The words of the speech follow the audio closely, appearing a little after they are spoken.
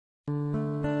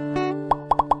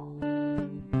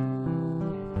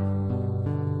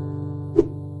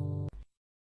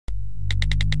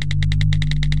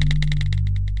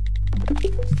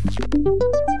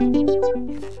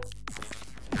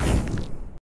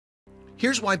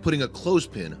Here's why putting a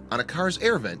clothespin on a car's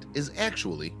air vent is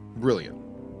actually brilliant.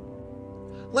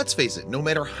 Let's face it, no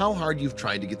matter how hard you've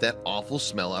tried to get that awful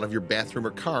smell out of your bathroom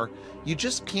or car, you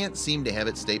just can't seem to have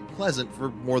it stay pleasant for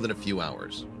more than a few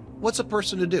hours. What's a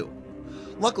person to do?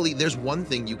 Luckily, there's one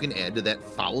thing you can add to that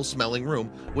foul-smelling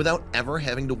room without ever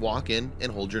having to walk in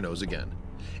and hold your nose again.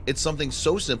 It's something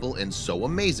so simple and so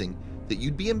amazing that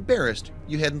you'd be embarrassed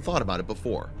you hadn't thought about it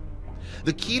before.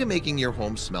 The key to making your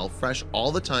home smell fresh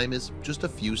all the time is just a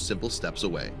few simple steps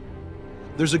away.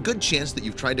 There's a good chance that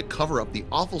you've tried to cover up the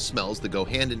awful smells that go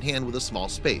hand in hand with a small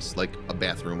space, like a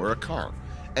bathroom or a car,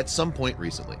 at some point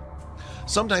recently.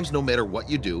 Sometimes, no matter what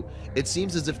you do, it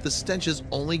seems as if the stenches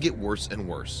only get worse and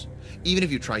worse. Even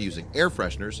if you try using air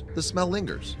fresheners, the smell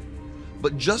lingers.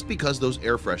 But just because those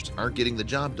air fresheners aren't getting the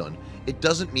job done, it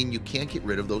doesn't mean you can't get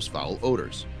rid of those foul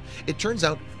odors. It turns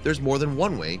out there's more than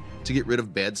one way to get rid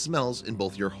of bad smells in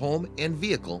both your home and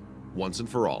vehicle once and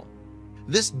for all.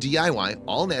 This DIY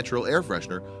all-natural air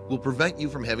freshener will prevent you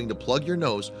from having to plug your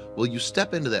nose while you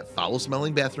step into that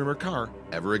foul-smelling bathroom or car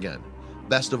ever again.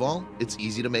 Best of all, it's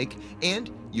easy to make,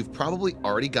 and you've probably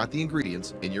already got the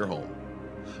ingredients in your home.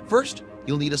 First,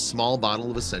 you'll need a small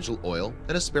bottle of essential oil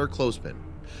and a spare clothespin.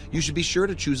 You should be sure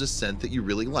to choose a scent that you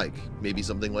really like, maybe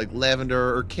something like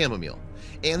lavender or chamomile,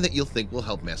 and that you'll think will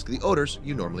help mask the odors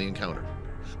you normally encounter.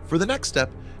 For the next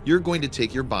step, you're going to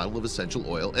take your bottle of essential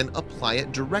oil and apply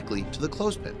it directly to the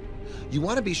clothespin. You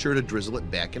want to be sure to drizzle it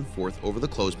back and forth over the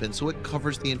clothespin so it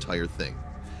covers the entire thing.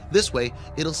 This way,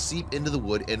 it'll seep into the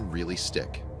wood and really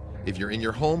stick. If you're in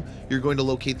your home, you're going to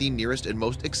locate the nearest and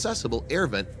most accessible air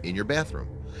vent in your bathroom.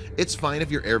 It's fine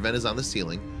if your air vent is on the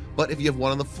ceiling, but if you have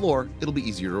one on the floor, it'll be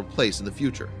easier to replace in the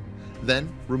future.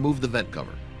 Then, remove the vent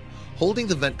cover. Holding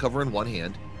the vent cover in one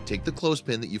hand, take the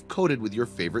clothespin that you've coated with your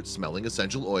favorite smelling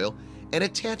essential oil and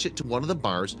attach it to one of the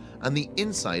bars on the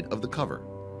inside of the cover.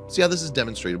 See how this is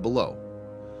demonstrated below.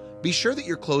 Be sure that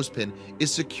your clothespin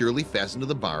is securely fastened to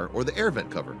the bar or the air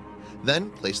vent cover. Then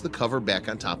place the cover back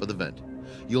on top of the vent.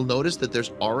 You'll notice that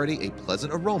there's already a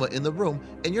pleasant aroma in the room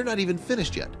and you're not even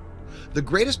finished yet. The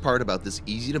greatest part about this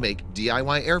easy-to-make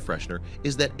DIY air freshener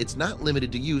is that it's not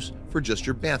limited to use for just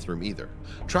your bathroom either.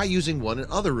 Try using one in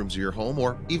other rooms of your home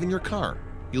or even your car.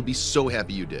 You'll be so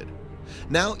happy you did.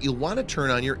 Now you'll want to turn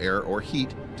on your air or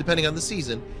heat depending on the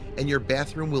season, and your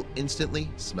bathroom will instantly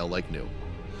smell like new.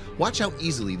 Watch how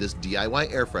easily this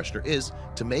DIY air freshener is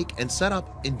to make and set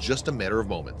up in just a matter of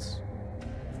moments.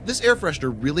 This air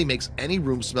freshener really makes any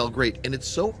room smell great, and it's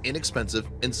so inexpensive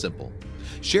and simple.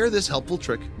 Share this helpful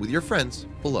trick with your friends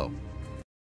below.